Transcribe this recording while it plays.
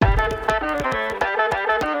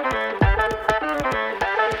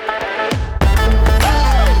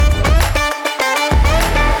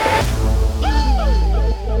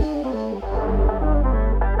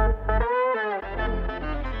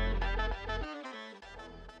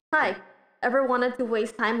Hi, ever wanted to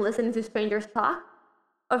waste time listening to strangers talk?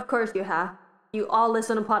 Of course you have. You all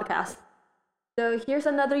listen to podcasts. So here's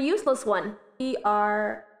another useless one. We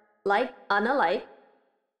are like unalike.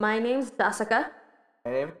 My name's Jessica, I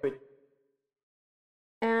am pretty.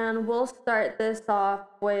 and we'll start this off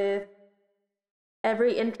with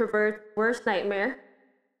every introvert's worst nightmare,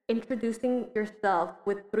 introducing yourself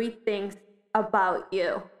with 3 things about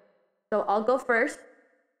you. So I'll go first.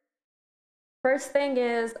 First thing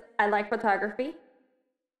is I like photography.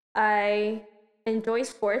 I enjoy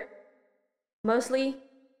sports, mostly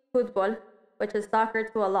football, which is soccer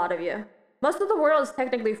to a lot of you. Most of the world is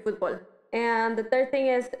technically football. And the third thing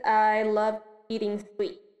is I love eating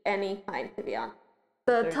sweet, any kind, to be honest.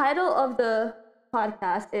 The title of the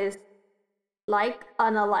podcast is Like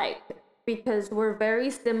Unalike, because we're very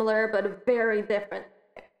similar but very different.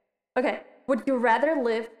 Okay, would you rather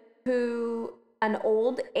live to an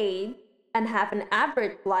old age and have an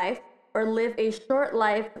average life, or live a short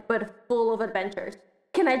life but full of adventures?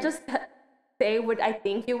 Can I just say what I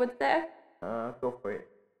think you would say? Go for it.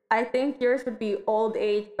 I think yours would be old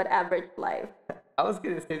age but average life. I was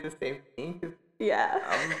gonna say the same thing. 'Cause Yeah.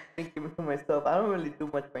 I'm thinking to myself, I don't really do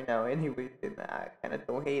much right now, anyways, and I kind of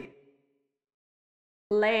don't hate it.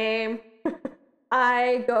 Lame.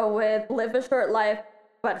 I go with live a short life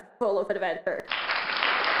but full of adventure.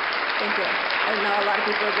 Thank you. I know a lot of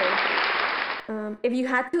people agree. If you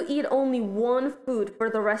had to eat only one food for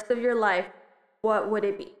the rest of your life, what would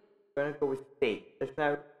it be? I'm gonna go with steak. There's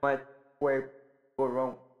not much where to go wrong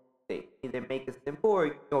with steak. Either make it simple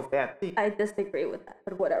or go fancy. I disagree with that,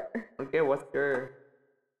 but whatever. Okay, what's your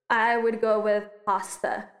I would go with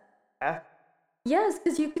pasta. ask? Yes,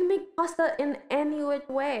 because you can make pasta in any which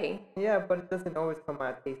way. Yeah, but it doesn't always come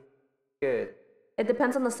out taste good. It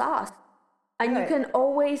depends on the sauce. And you Right. can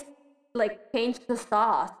always change the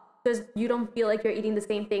sauce because you don't feel like you're eating the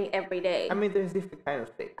same thing every day. I mean, there's different kind of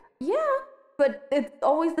steak. Yeah, but it's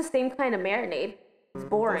always the same kind of marinade. It's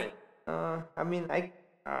boring. I mean,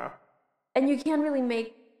 And you can't really make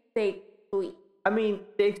steak sweet. I mean,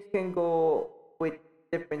 steaks can go with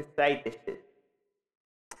different side dishes.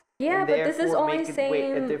 Yeah, And but this is therefore only make it with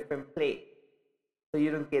a saying different plate, so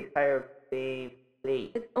you don't get tired of the same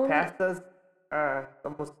plate. It's only- Pastas are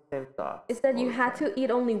almost the same sauce. it said all you the had time. to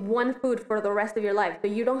eat only one food for the rest of your life, so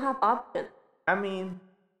you don't have options. I mean,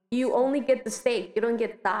 You only get the steak, you don't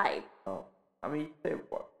get side. oh, I mean, you say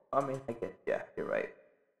what? I mean, I guess yeah, you're right.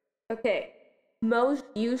 Okay, most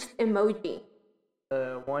used emoji.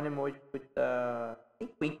 One emoji with I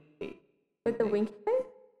think winky face. With the winky face?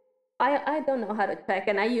 I don't know how to check,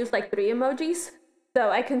 and I use like 3 emojis, so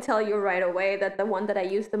I can tell you right away that the one that I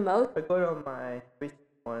use the most, If I go to my recent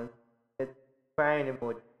one, it's crying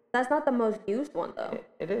emoji. that's not the most used one though.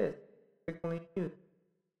 It is frequently used.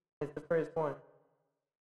 It's the first one.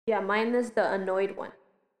 Yeah, mine is the annoyed one.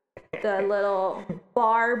 The little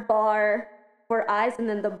bar for eyes and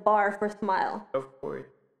then the bar for smile. Of course.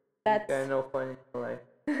 That's Got no fun in your life.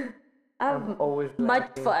 I have I'm always much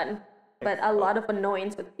laughing. fun, but a lot of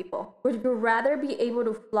annoyance with people. Would you rather be able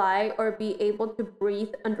to fly or be able to breathe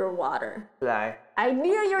underwater? Fly. I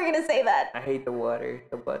knew you were gonna say that. I hate the water.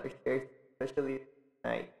 The water scares, especially at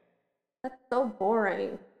night. That's so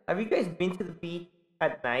boring. Have you guys been to the beach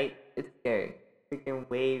at night? It's scary. Freaking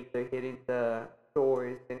waves are hitting the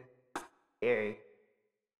shores and it's scary.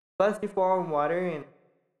 Plus, you fall in water and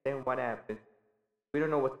then what happens? We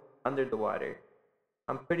don't know what's under the water.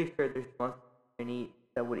 I'm pretty sure there's monsters underneath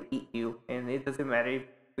that would eat you, and it doesn't matter if you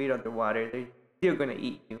breathe underwater; they're still gonna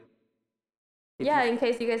eat you. If Yeah, you, in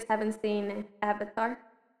case you guys haven't seen Avatar.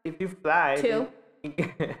 if you fly, Two. then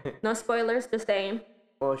No spoilers, just saying.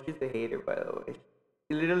 well, she's a hater, by the way.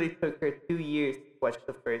 It literally took her 2 years to watch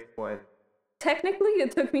the first one. Technically,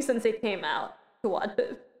 it took me since it came out to watch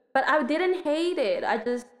it. But I didn't hate it. I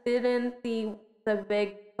just didn't see the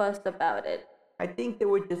big fuss about it. I think they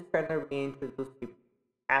were just trying to reintroduce the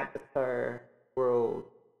Avatar world,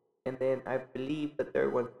 and then I believe the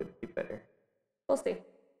third one's gonna be better. We'll see.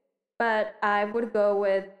 But I would go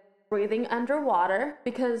with breathing underwater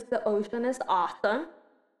because the ocean is awesome.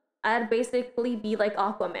 I'd basically be like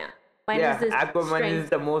Aquaman. Mine Yeah, is this Aquaman strength. is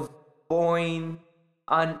the most boring,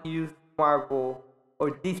 unused Marvel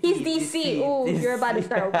or DC. He's DC. Ooh, you're about to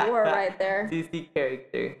start a war right there. DC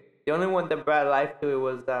character. The only one that brought life to it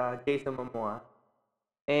was Jason Momoa.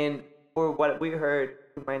 And for what we heard,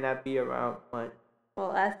 he might not be around much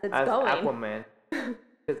Well, as it's as going. Aquaman.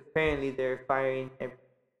 Because apparently they're firing every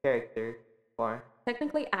character for,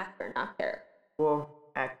 Technically actor, not character. well,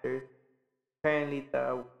 actors. Apparently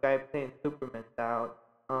the guy playing Superman's out.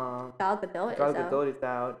 Gal Gadot is Gal out. Gadot is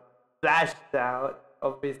out. Flash is out,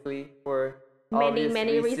 obviously, for many, obvious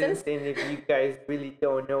many reasons. And if you guys really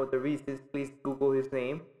don't know the reasons, please Google his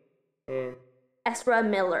name. And Ezra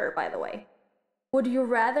Miller, by the way. Would you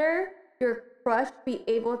rather your crush be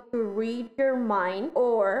able to read your mind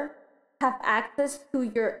or have access to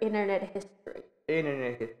your internet history?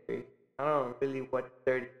 internet history. I don't know really what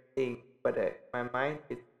dirty thing, but my mind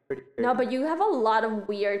is pretty dirty. No, but you have a lot of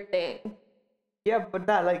weird things. Yeah, but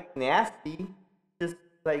not like nasty. Just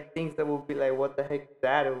like things that will be like, what the heck is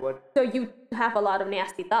that, or what? So you have a lot of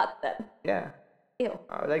nasty thoughts then. Yeah. Ew.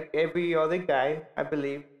 Like every other guy, I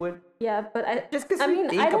believe, would. Yeah, but Just because you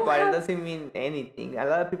think about it doesn't mean anything. A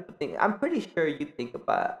lot of people think. I'm pretty sure you think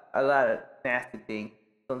about a lot of nasty things.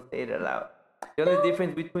 Don't say it aloud. The only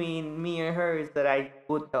difference between me and her is that I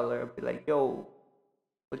would tell her, be like, "Yo,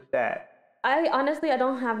 what's that?" I honestly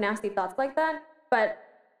don't have nasty thoughts like that, but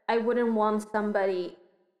I wouldn't want somebody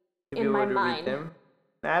in my mind. Them.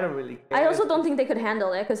 I don't really care. I also don't think they could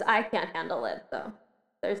handle it because I can't handle it. So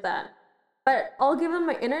there's that. But I'll give them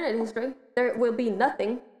my internet history. There will be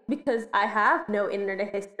nothing because I have no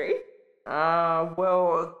internet history.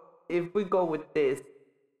 Well, if we go with this,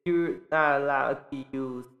 you're not allowed to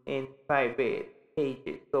use in private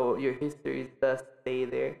pages, so your history does stay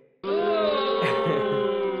there.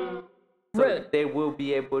 So Rude. they will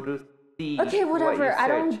be able to see. Okay, whatever. What you I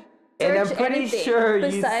don't. search. And I'm pretty sure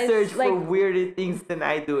you search for like, weirder things than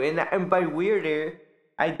I do. And by weirder,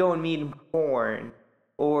 I don't mean porn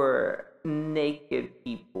or naked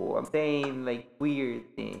people. I'm saying like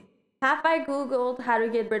weird things. Have I Googled how to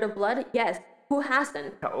get rid of blood? Yes. Who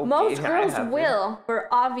hasn't? Okay, Most girls will, for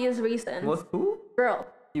obvious reasons. Most who? Girls.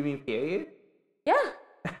 You mean period? Yeah.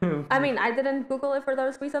 I mean, I didn't Google it for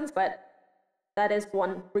those reasons, but that is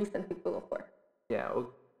one reason to Google for. Yeah, okay.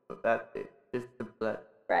 So that's it. Just the blood.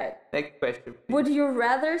 Right. Next question, please. Would you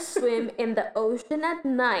rather swim in the ocean at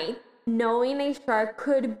night knowing a shark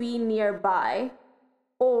could be nearby,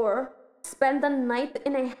 or spend the night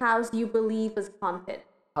in a house you believe is haunted?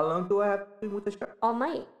 How long do I have to swim with the shark? All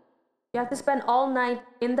night. You have to spend all night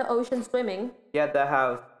in the ocean swimming. Yeah, the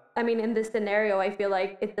house. I mean, in this scenario, I feel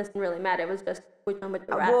like it doesn't really matter. It was just which one would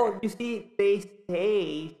you rather. Well, you see, they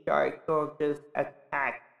say sharks don't just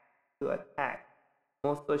attack to attack.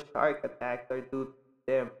 Most of the shark attacks are due to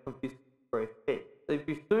them confused for a fish. So if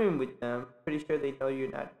you're swimming with them, pretty sure they know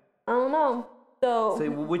you're not. I don't know. So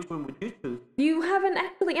which one would you choose? You haven't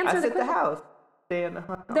actually answered I the said question. the house. Stay in the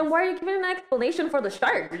house. Then why are you giving an explanation for the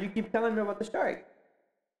shark? You keep telling me about the shark.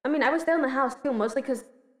 I mean, I would stay in the house too, mostly because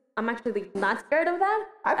I'm actually not scared of that.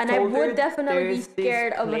 I would definitely be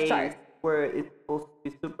scared of a shark. Where it's supposed to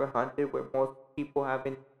be super haunted, where most people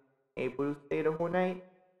haven't been able to stay the whole night,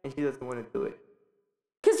 and she doesn't want to do it.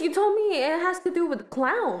 Because you told me it has to do with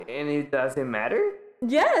clown. And it doesn't matter?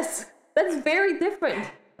 Yes, that's very different.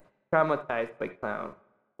 Traumatized by clown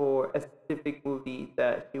for a specific movie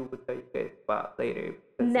that she will tell you guys about later.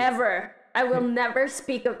 Never. I will never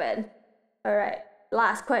speak of it. All right.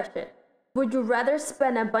 Last question. Would you rather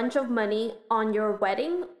spend a bunch of money on your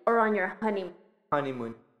wedding or on your honeymoon?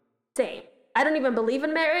 Honeymoon. Same. I don't even believe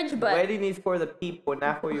in marriage, but... Wedding is for the people,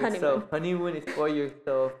 not for yourself. Honeymoon is for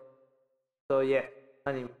yourself. So yeah,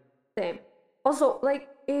 honeymoon. Same. Also, like,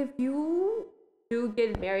 if you do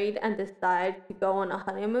get married and decide to go on a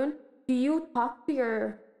honeymoon, do you talk to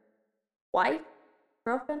your wife,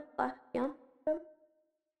 girlfriend, fiance,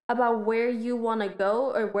 about where you want to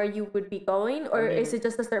go or where you would be going, or is it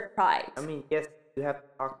just a surprise? I mean, yes, you have to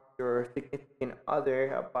talk to your significant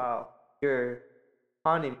other about your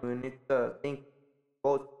honeymoon. It's a thing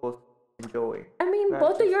both supposed to enjoy. I mean,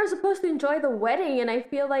 both of you are supposed to enjoy the wedding, and I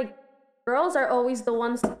feel like girls are always the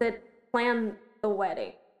ones that plan the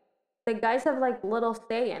wedding. The guys have like little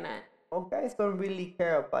say in it. Well, guys don't really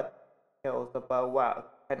care about details about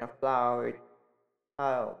what kind of flower,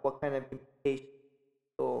 what kind of invitation.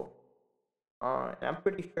 So, and I'm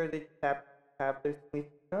pretty sure they just have their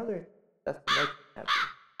significant other. That's the next happen.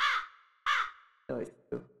 No, it's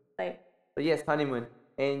true. Like, so yes, honeymoon,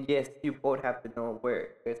 and yes, you both have to know where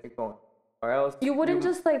you guys are going, or else you wouldn't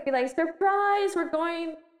just like be like, surprise, we're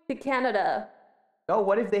going to Canada. No,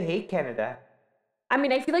 what if they hate Canada? I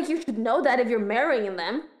mean, I feel like you should know that if you're marrying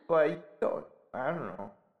them. But you don't. I don't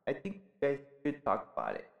know. I think you guys should talk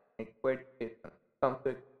about it. Like, where to get come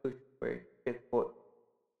to a conclusion where you get both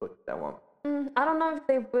that one. I don't know if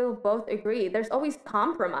they will both agree. There's always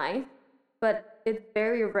compromise, but it's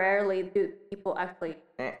very rarely do people actually.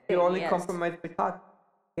 You only compromise by talk.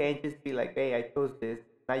 Can't just be like, hey, I chose this.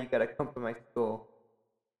 Now you gotta compromise to go.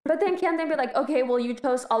 But then can't they be like, okay, well, you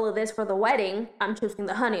chose all of this for the wedding. I'm choosing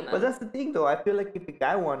the honeymoon. But that's the thing, though. I feel like if the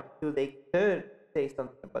guy wanted to, they could say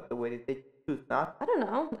something about the wedding. They choose not. I don't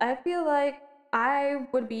know. I feel like I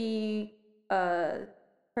would be a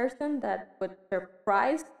person that would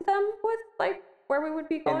surprise them with like where we would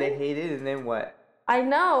be And they going. hate it, and then what? I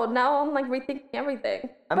know. Now I'm like rethinking everything.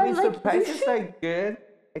 I But mean, like you surprises should. are good,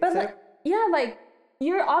 But like, except yeah, like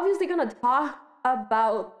you're obviously gonna talk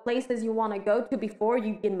about places you want to go to before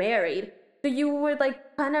you get married. So you would like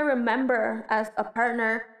kind of remember as a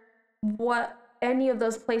partner what any of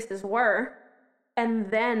those places were, and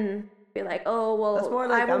then be like, oh that's well, more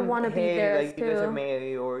I like would want to be hey, there like you guys are too.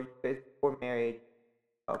 married or you guys were married.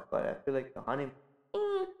 But I feel like the honeymoon.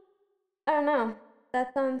 Mm, I don't know. That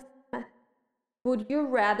sounds. Would you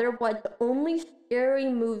rather watch only scary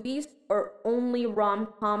movies or only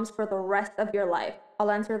rom-coms for the rest of your life? I'll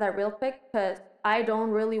answer that real quick because I don't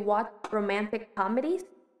really watch romantic comedies.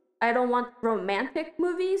 I don't want romantic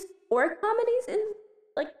movies or comedies in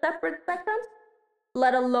like separate spectrums,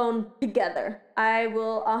 let alone together. I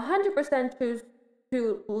will 100% choose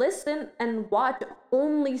to listen and watch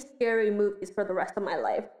only scary movies for the rest of my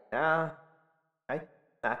life. Nah, I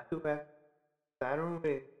not too bad. I don't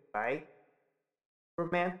really like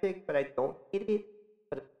romantic, but I don't hate it.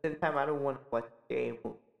 But at the same time, I don't want to watch the game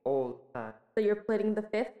all the time. So you're pleading the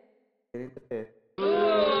fifth? Getting the fifth.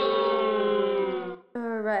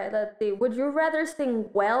 Alright, let's see. Would you rather sing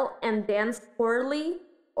well and dance poorly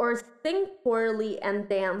or sing poorly and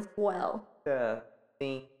dance well?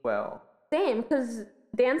 Think well. Same, because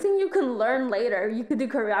dancing you can learn later. You could do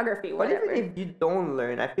choreography, But whatever. even if you don't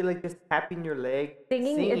learn, I feel like just tapping your leg,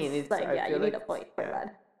 Singing, singing, it's like, I yeah, feel you need like a point for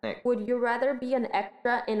that. Next. Would you rather be an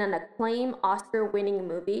extra in an acclaimed Oscar-winning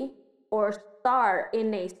movie or star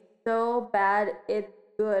in a so bad it's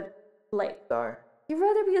good play? Star. You'd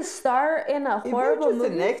rather be a star in a horrible If you're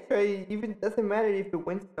just movie? an extra, it even doesn't matter if it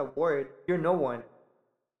wins an award. You're no one.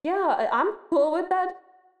 Yeah, I'm cool with that.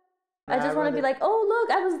 I just want to be like, oh, look,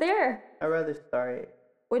 I was there. I'd rather star it.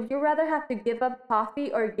 Would you rather have to give up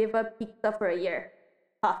coffee or give up pizza for a year?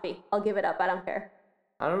 Coffee. I'll give it up. I don't care.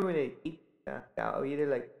 I don't really eat pizza. I'll eat it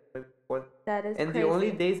like maybe once. That is And crazy. the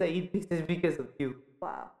only days I eat pizza is because of you.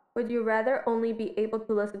 Wow. Would you rather only be able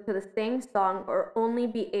to listen to the same song or only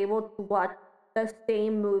be able to watch the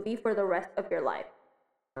same movie for the rest of your life?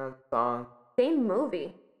 Song. Same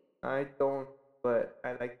movie. I don't, but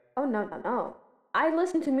I like. Oh, no. I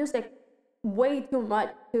listen to music way too much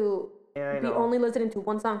to be only listening to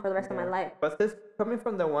one song for the rest of my life. But this coming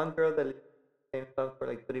from the one girl that listens to the same song for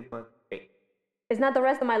like 3 months straight. It's not the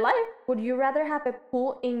rest of my life. Would you rather have a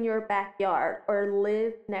pool in your backyard or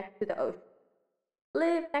live next to the ocean?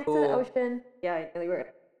 Live next to the ocean. Yeah, I really would.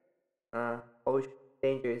 Ocean,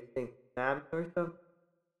 dangerous thing. Tsunami or something?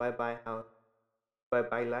 Bye-bye house.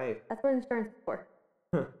 Bye-bye life. That's what insurance is for.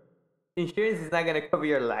 Insurance is not gonna cover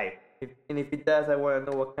your life. And if it does, I want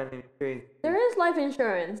to know what kind of insurance. There is life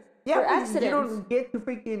insurance Yeah, for but accidents. you don't get to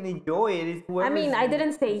freaking enjoy it. It's I mean, I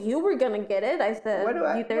didn't say you were gonna get it. I said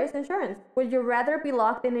there is insurance. Would you rather be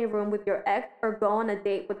locked in a room with your ex or go on a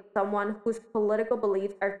date with someone whose political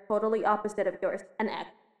beliefs are totally opposite of yours? An ex.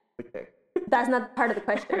 Okay. That's not part of the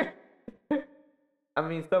question. I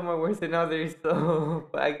mean, some are worse than others, so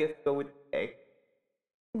but I guess go with ex.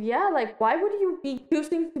 Yeah, like why would you be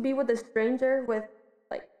choosing to be with a stranger with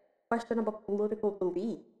like questionable political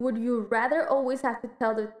beliefs? Would you rather always have to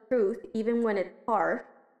tell the truth even when it's hard,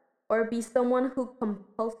 or be someone who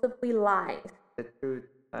compulsively lies? The truth.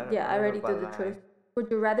 I already did the truth. Would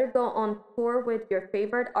you rather go on tour with your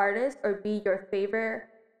favorite artist or be your favorite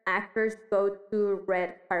actor's go-to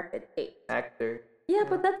red carpet date? Actor. Yeah,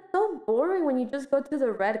 but that's so boring when you just go to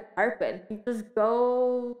the red carpet. You just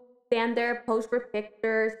go stand there, pose for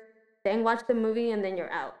pictures, then watch the movie, and then you're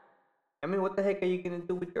out. I mean, what the heck are you gonna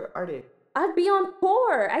do with your artist? I'd be on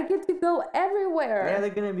tour. I get to go everywhere. Yeah, they're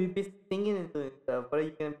gonna be busy singing and doing stuff. What are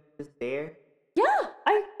you gonna be just there? Yeah,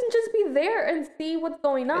 I can just be there and see what's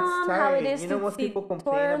going on, how it is you know to most see people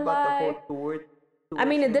complain tour about the life. whole tour. I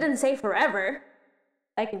mean, it didn't say forever.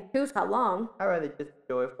 I can choose how long. I'd rather just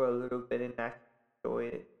enjoy it for a little bit and actually enjoy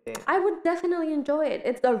it. Then. I would definitely enjoy it.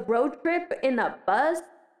 It's a road trip in a bus.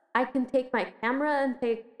 I can take my camera and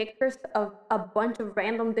take pictures of a bunch of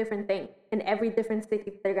random different things in every different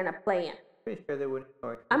city they're gonna play in. Pretty sure they wouldn't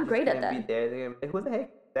know. I'm great at Be that. there. They're gonna be like, who the heck is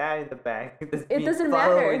that in the back? It doesn't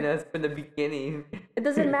following matter. us from the beginning. It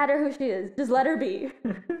doesn't matter who she is. Just let her be.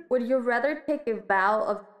 Would you rather take a vow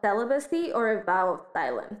of celibacy or a vow of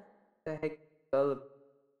silence? The heck, celibacy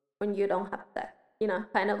when you don't have sex? You know,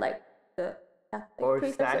 kind of like the Catholic or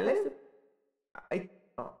priest are supposed silence?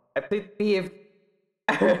 to. I plead fifth.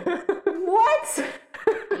 What?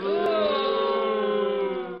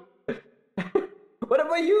 What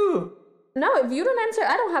about you? No, if you don't answer,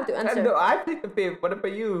 I don't have to answer. No, I plead the fifth. What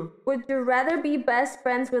about you? Would you rather be best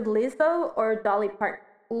friends with Lizzo or Dolly Parton?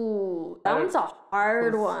 Ooh, that one's a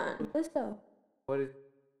hard one. Lizzo, What is?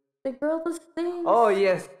 the girl that sings. Oh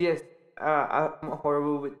yes, yes. I'm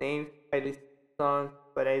horrible with names. I listen to songs,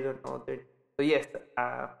 but I don't know their. So yes.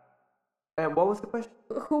 And what was the question?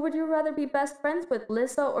 Who would you rather be best friends with,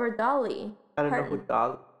 Lizzo or Dolly I don't know Parton? who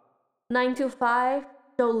Dolly. 925,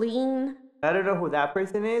 Jolene. I don't know who that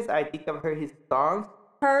person is. I think I've heard his songs.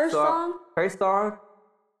 Her song? Her song.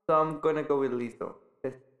 So I'm gonna go with Lizzo.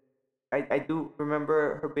 'Cause I do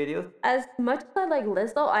remember her videos. As much as I like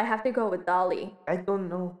Lizzo, I have to go with Dolly. I don't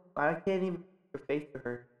know. I can't even put a face to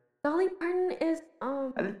her. Dolly Parton is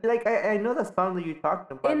I know the song that you're talking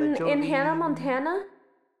about. in Hannah Montana.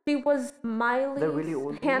 She was The really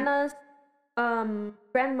old Hannah's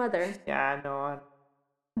grandmother. Yeah, I know.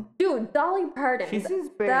 Dude, Dolly Parton.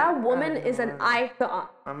 That woman is an icon.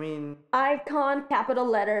 I mean, icon, capital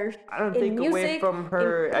letters. I don't in take music, away from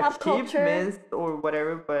her in pop achievements culture. or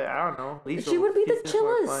whatever, but I don't know. Lizzo, She would be the she's just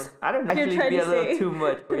more chillest. fun. I don't You're actually trying be to a little say. too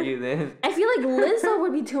much for you then. I feel like Lizzo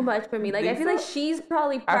would be too much for me. Like I feel like Lizzo? she's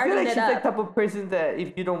probably I feel partying like it she's up. the type of person that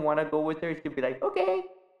if you don't want to go with her, she'll be like, okay.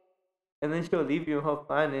 And then she'll leave you and have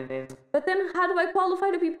fun. And then, But then how do I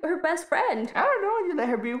qualify to be her best friend? I don't know, you let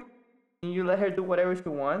her be. And you let her do whatever she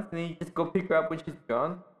wants. And then you just go pick her up when she's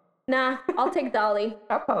gone. Nah, I'll take Dolly.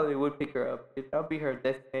 I probably would pick her up. That'll be her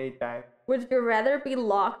designated drive. Would you rather be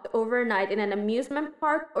locked overnight in an amusement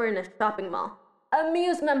park or in a shopping mall?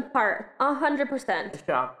 Amusement park, 100%.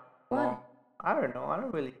 Shop. Why? Well, I don't know. I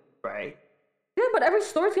don't really try. Yeah, but every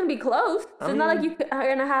store's gonna be closed. So it's not like you are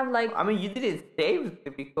gonna have like. I mean, you didn't say it was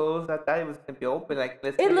gonna be closed. I thought it was gonna be open. Like,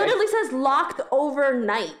 let's It say, literally says locked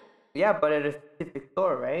overnight. Yeah, but at a specific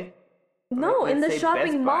store, right? No, Like, in the let's say shopping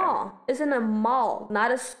Best Buy. mall. It's in a mall,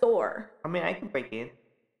 not a store. I mean, I can break in.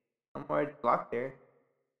 I'm already blocked there.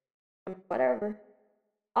 Whatever.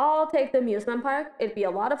 I'll take the amusement park. It'd be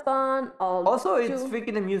a lot of fun. Also, it's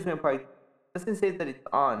freaking amusement park. It doesn't say that it's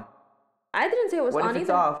on. I didn't say it was What on if it's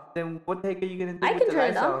either. off? Then what the heck are you gonna do I with can the turn it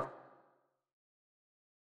lights on. off?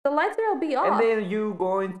 The lights will be off. And then you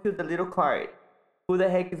go into the little cart. Who the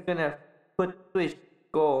heck is gonna put switch,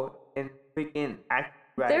 go, and freaking act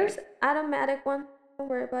right? There's automatic one. Don't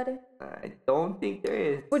worry about it. I don't think there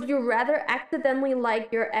is. Would you rather accidentally like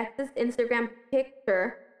your ex's Instagram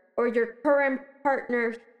picture or your current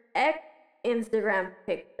partner's ex Instagram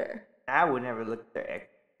picture? I would never look at their ex.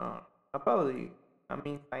 I probably. I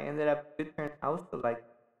mean, if I ended up with her, I would still like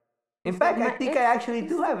her. In fact, I think I actually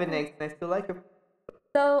do have an ex, and I still like her.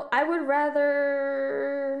 So I would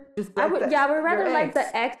rather. Just I like would. the- Yeah, I would rather your like ex.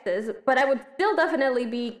 the exes, but I would still definitely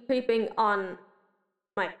be creeping on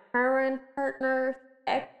my current partner's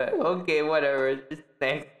ex. Okay, whatever. Just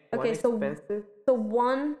next. Okay, One so expensive. so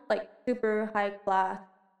one like super high class,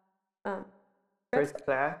 trip, First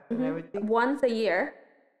class and everything. once a year,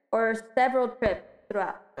 or several trips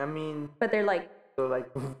throughout. I mean, But they're like so like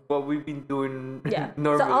what we've been doing yeah.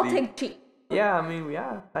 normally. So I'll take cheap. Yeah, I mean,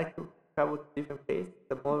 yeah, I like to travel to different places.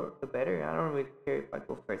 The more, the better. I don't really care if I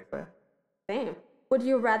go first class. Same. Would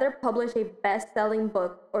you rather publish a best-selling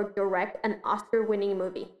book or direct an Oscar-winning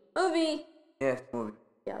movie? Movie. Yes, movie.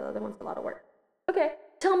 Yeah, the other one's a lot of work. Okay,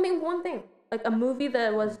 tell me one thing. Like a movie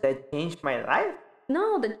that was That changed my life.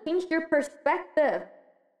 no, that changed your perspective.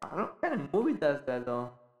 I don't know what kind of movie does that though.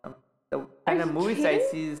 The kind Are of you movies I kidding?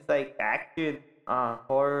 see is like action,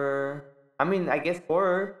 horror. I mean, I guess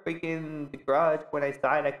horror. Freaking The Grudge. When I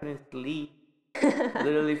saw it, I couldn't sleep.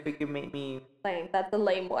 Literally, freaking made me. Lame. That's a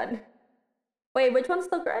lame one. Wait, which one's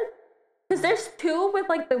the Grudge? Because there's two with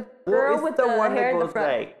like the girl Well, with it's the one hair that in the goes front.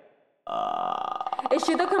 like. Is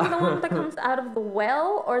she the one that comes out of the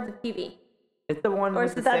well or the TV? It's the one Or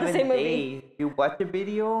with is the that the 7 same movie? days. You watch a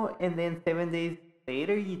video and then 7 days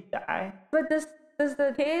later you die. But does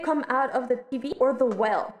the kid come out of the TV or the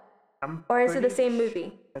well? Or is it the pretty same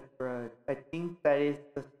movie? That's right. I think that is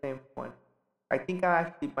the same one. I think I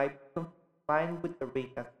actually might be combined with the ring.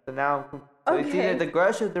 So now, so it's Okay. either the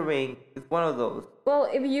Grudge or the ring. It's one of those. Well,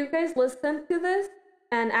 if you guys listen to this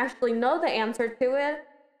and actually know the answer to it,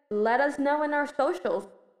 let us know in our socials.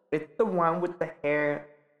 It's the one with the hair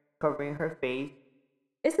covering her face.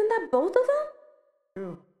 Isn't that both of them?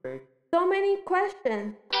 True. Very. So many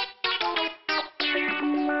questions.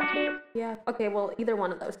 Yeah. Okay, well, either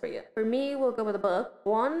one of those for you. For me, we'll go with a book.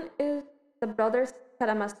 One is The Brothers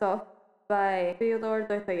Karamazov by Fyodor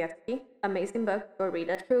Dostoevsky. Amazing book. Go read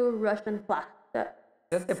it. True Russian plot.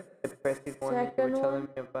 That's the depressing one that you Second were telling one?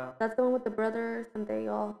 me about. That's the one with the brothers and they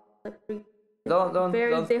all like three Don't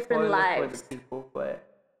very don't different spoil it lives. for the people, but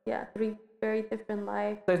Yeah, three very different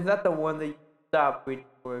lives. so it's not the one that you stop reading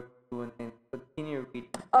for two and then continue reading.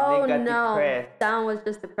 Oh and then got no, depressed. that one was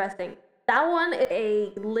just depressing. That one is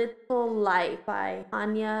A Little Life by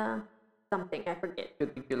Anya something, I forget.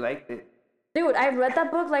 Good if you liked it. Dude, I read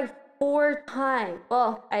that book like 4 times.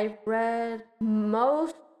 Well, I read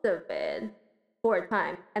most of it 4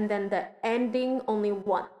 times, and then the ending only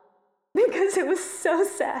once because it was so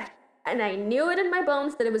sad. And I knew it in my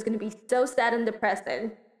bones that it was going to be so sad and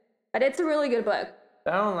depressing. But it's a really good book.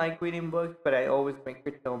 I don't like reading books, but I always make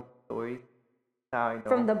her tell me stories. Now I know.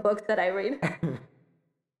 From the books that I read.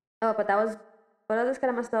 Oh, but that was what other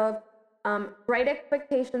kind of myself. Great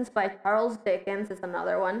Expectations by Charles Dickens is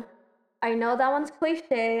another one. I know that one's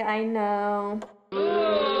cliche, I know.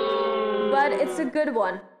 But it's a good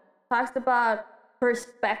one. Talks about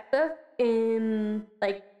perspective in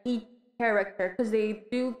like each character because they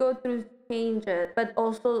do go through changes, but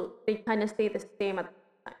also they kind of stay the same at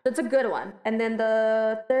the time. So it's a good one. And then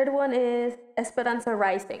the third one is Esperanza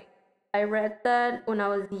Rising. I read that when I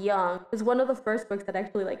was young. It was one of the first books that I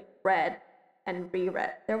actually like read and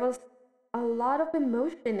reread. There was a lot of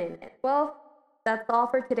emotion in it. Well, that's all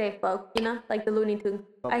for today, folks. You know, like the Looney Tunes.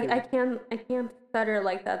 Okay. I can't stutter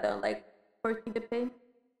like that though. Like Porky the Pig.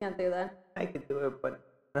 Can't do that. I could do it, but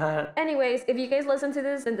Anyways, if you guys listen to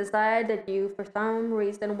this and decide that you for some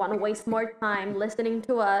reason want to waste more time listening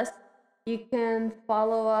to us, you can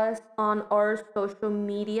follow us on our social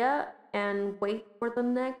media and wait for the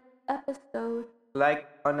next episode. like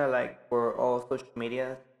for all social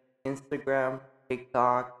media, Instagram,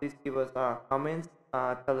 TikTok. Please give us comments.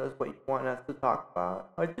 Tell us what you want us to talk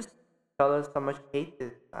about, or just tell us how much you hate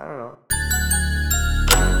this. I don't know.